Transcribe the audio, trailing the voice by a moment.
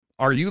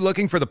Are you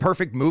looking for the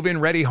perfect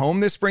move-in ready home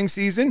this spring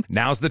season?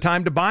 Now's the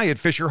time to buy at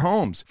Fisher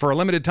Homes. For a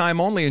limited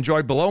time only,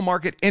 enjoy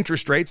below-market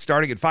interest rates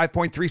starting at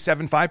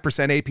 5.375%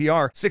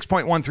 APR,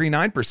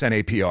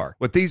 6.139% APR.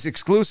 With these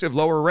exclusive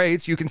lower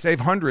rates, you can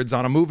save hundreds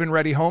on a move-in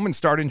ready home and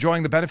start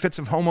enjoying the benefits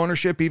of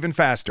homeownership even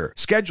faster.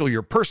 Schedule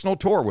your personal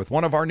tour with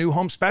one of our new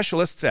home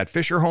specialists at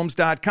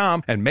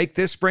FisherHomes.com and make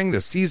this spring the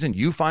season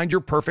you find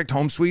your perfect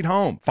home sweet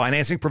home.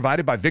 Financing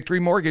provided by Victory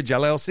Mortgage,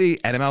 LLC,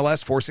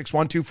 NMLS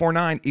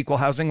 461249, Equal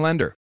Housing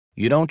Lender.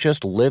 You don't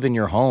just live in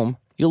your home,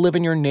 you live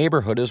in your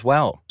neighborhood as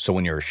well. So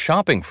when you're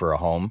shopping for a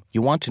home,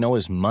 you want to know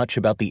as much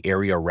about the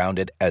area around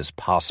it as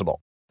possible.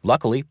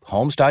 Luckily,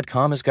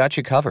 Homes.com has got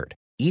you covered.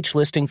 Each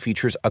listing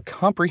features a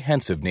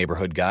comprehensive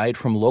neighborhood guide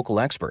from local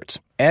experts.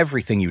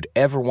 Everything you'd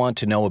ever want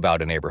to know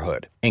about a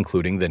neighborhood,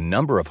 including the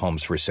number of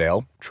homes for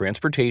sale,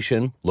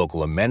 transportation,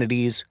 local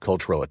amenities,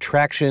 cultural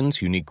attractions,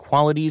 unique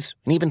qualities,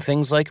 and even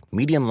things like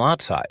median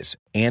lot size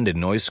and a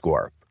noise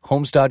score.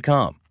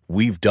 Homes.com.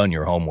 We've done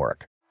your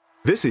homework.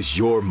 This is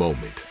your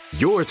moment,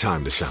 your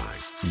time to shine,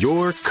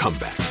 your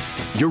comeback.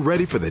 You're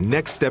ready for the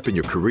next step in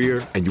your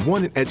career, and you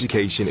want an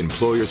education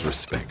employers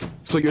respect.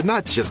 So you're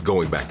not just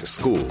going back to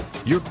school,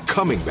 you're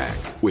coming back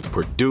with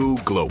Purdue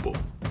Global.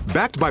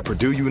 Backed by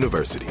Purdue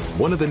University,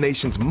 one of the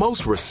nation's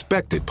most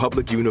respected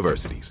public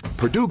universities,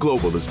 Purdue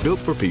Global is built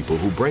for people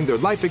who bring their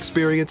life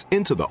experience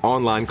into the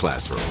online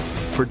classroom.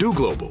 Purdue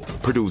Global,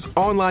 Purdue's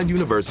online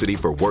university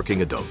for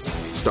working adults.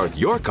 Start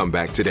your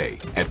comeback today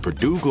at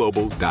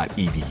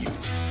purdueglobal.edu.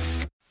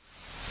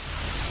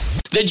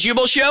 The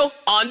Jubal Show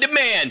on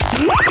demand.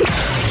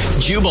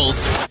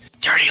 Jubal's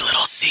dirty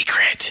little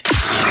secret.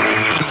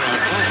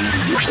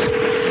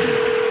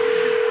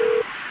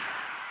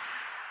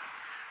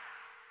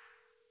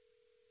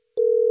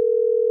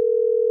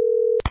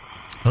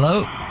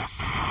 Hello?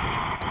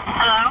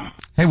 Hello?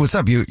 Hey, what's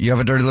up? You have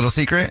a dirty little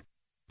secret?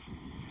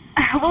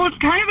 Well, it's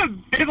kind of a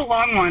bit of a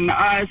long one.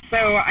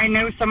 So I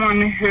know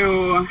someone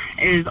who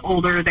is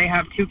older. They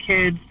have 2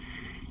 kids.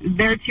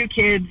 Their 2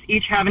 kids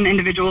each have an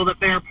individual that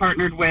they're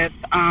partnered with.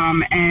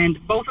 And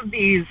both of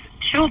these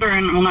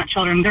children, well, not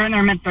children, they're in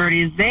their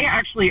mid-30s. They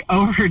actually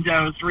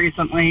overdosed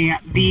recently.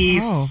 The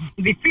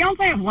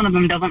fiance of one of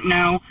them doesn't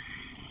know.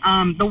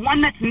 The one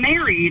that's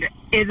married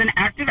is an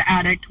active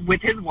addict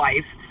with his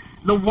wife.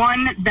 The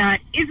one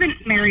that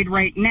isn't married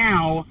right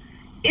now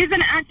is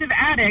an active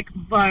addict,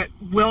 but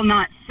will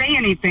not say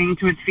anything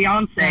to his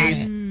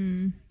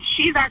fiance.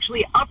 She's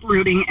actually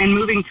uprooting and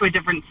moving to a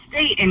different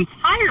state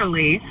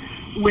entirely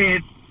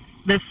with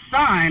the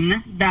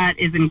son that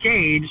is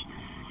engaged.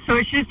 So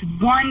it's just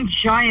one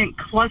giant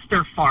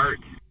cluster fart.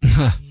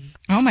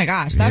 Oh my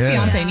gosh, that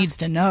fiance needs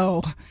to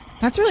know.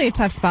 That's really a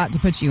tough spot to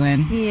put you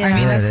in. Yeah. I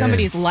mean, that's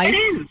somebody's life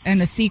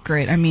and a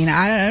secret. I mean,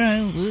 I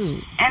don't know.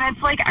 And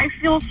it's like, I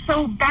feel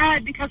so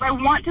bad because I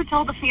want to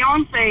tell the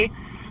fiance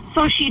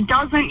so she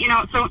doesn't,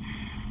 so,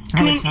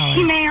 I mean,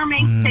 she may or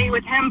may stay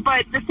with him,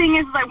 but the thing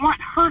is I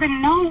want her to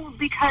know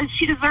because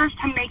she deserves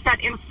to make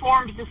that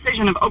informed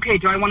decision of, okay,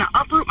 do I want to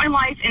uproot my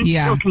life and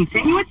still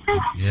continue with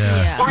this?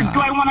 Or do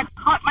I want to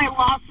cut my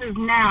losses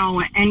now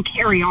and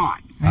carry on?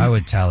 I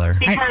would tell her.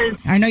 Because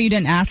I know you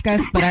didn't ask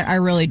us, but I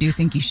really do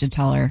think you should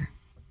tell her.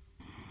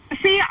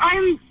 See,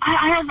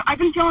 I've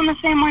been feeling the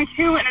same way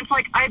too, and it's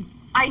like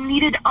I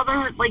needed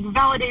other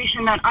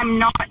validation that I'm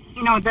not,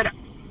 that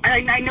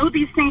I know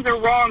these things are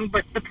wrong,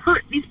 but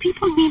these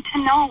people need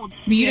to know.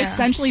 You'd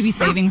essentially be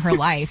saving her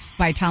life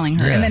by telling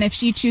her, and then if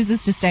she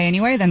chooses to stay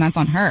anyway, then that's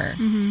on her.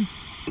 Mm-hmm.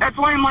 That's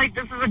why I'm like,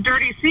 this is a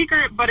dirty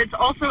secret, but it's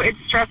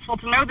stressful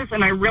to know this,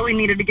 and I really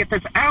needed to get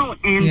this out,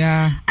 and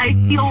I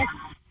feel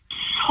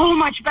so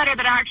much better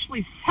that I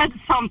actually said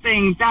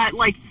something that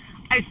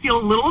I feel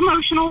a little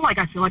emotional. I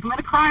feel like I'm going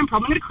to cry. I'm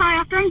probably going to cry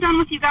after I'm done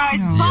with you guys.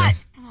 But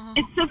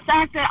it's the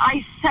fact that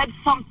I said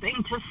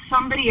something to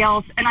somebody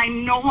else, and I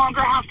no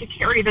longer have to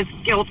carry this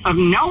guilt of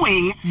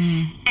knowing.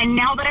 And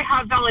now that I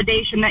have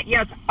validation that,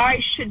 yes,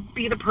 I should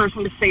be the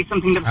person to say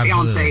something to the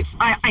fiance,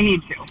 I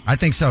need to. I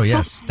think so,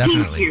 yes,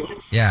 definitely. Thank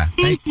you. Yeah.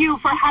 Thank you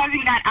for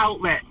having that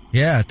outlet.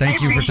 Yeah,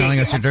 thank you for telling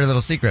us your dirty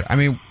little secret. I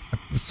mean,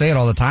 I say it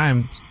all the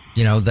time,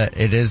 that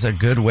it is a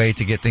good way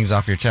to get things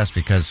off your chest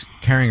because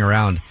carrying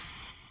around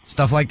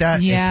stuff like that,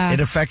 it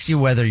affects you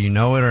whether you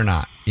know it or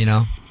not,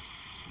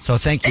 So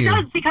thank you. It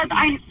does, because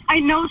I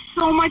know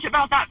so much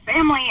about that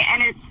family,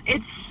 and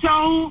it's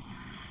so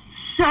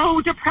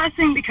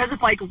depressing because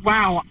it's like,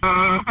 wow,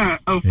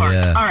 fuck.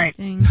 Yeah. All right.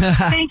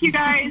 Thank you,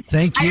 guys.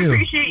 Thank you. I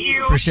appreciate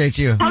you. Appreciate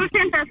you. Have a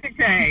fantastic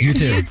day. You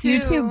too.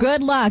 You too.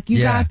 Good luck.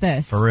 You got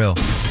this. For real.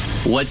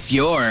 What's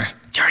your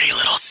dirty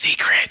little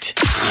secret?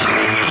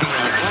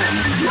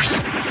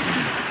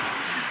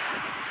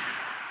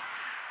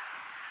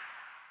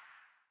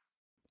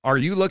 Are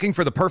you looking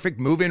for the perfect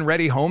move-in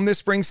ready home this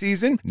spring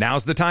season?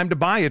 Now's the time to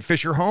buy at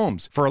Fisher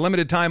Homes. For a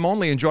limited time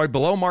only, enjoy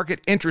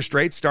below-market interest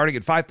rates starting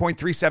at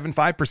 5.375%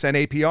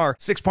 APR,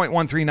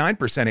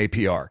 6.139%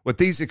 APR. With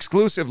these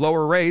exclusive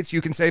lower rates,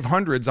 you can save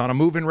hundreds on a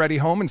move-in ready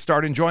home and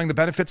start enjoying the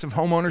benefits of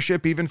home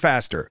ownership even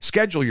faster.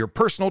 Schedule your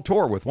personal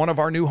tour with one of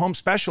our new home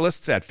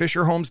specialists at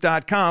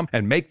FisherHomes.com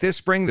and make this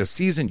spring the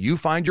season you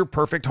find your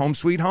perfect home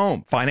sweet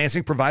home.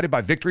 Financing provided by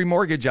Victory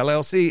Mortgage,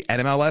 LLC,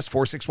 NMLS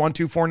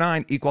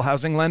 461249, Equal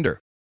Housing Lender.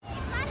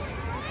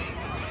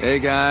 Hey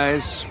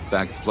guys,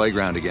 back at the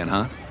playground again,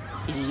 huh?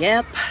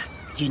 Yep.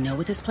 You know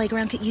what this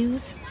playground could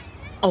use?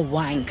 A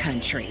wine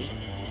country.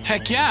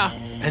 Heck yeah,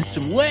 and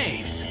some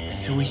waves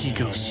so we could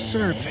go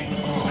surfing.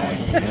 Oh,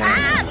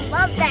 yeah.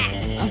 Love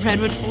that. A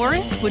redwood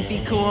forest would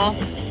be cool.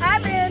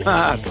 I'm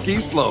in.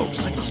 Ski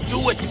slopes. Let's do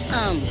it.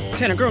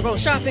 Can a girl go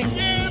shopping?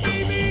 Yeah,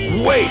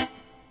 baby. Wait.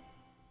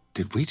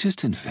 Did we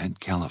just invent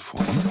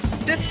California?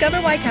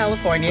 Discover why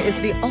California is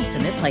the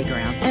ultimate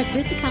playground at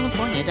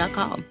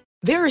visitcalifornia.com.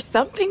 There are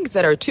some things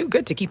that are too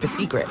good to keep a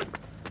secret.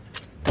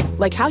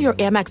 Like how your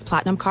Amex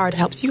Platinum card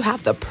helps you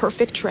have the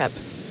perfect trip.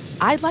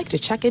 I'd like to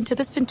check into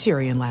the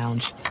Centurion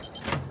Lounge.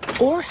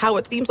 Or how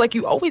it seems like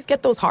you always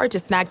get those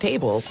hard-to-snag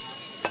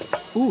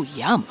tables. Ooh,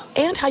 yum.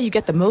 And how you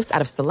get the most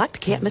out of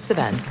select can't-miss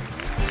events.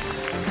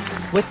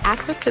 With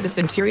access to the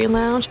Centurion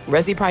Lounge,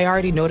 Resi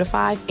Priority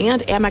Notify,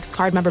 and Amex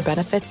card member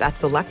benefits at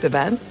select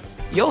events,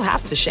 you'll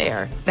have to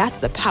share. That's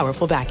the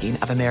powerful backing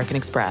of American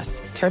Express.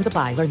 Terms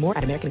apply. Learn more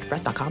at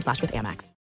americanexpress.com/withAmex.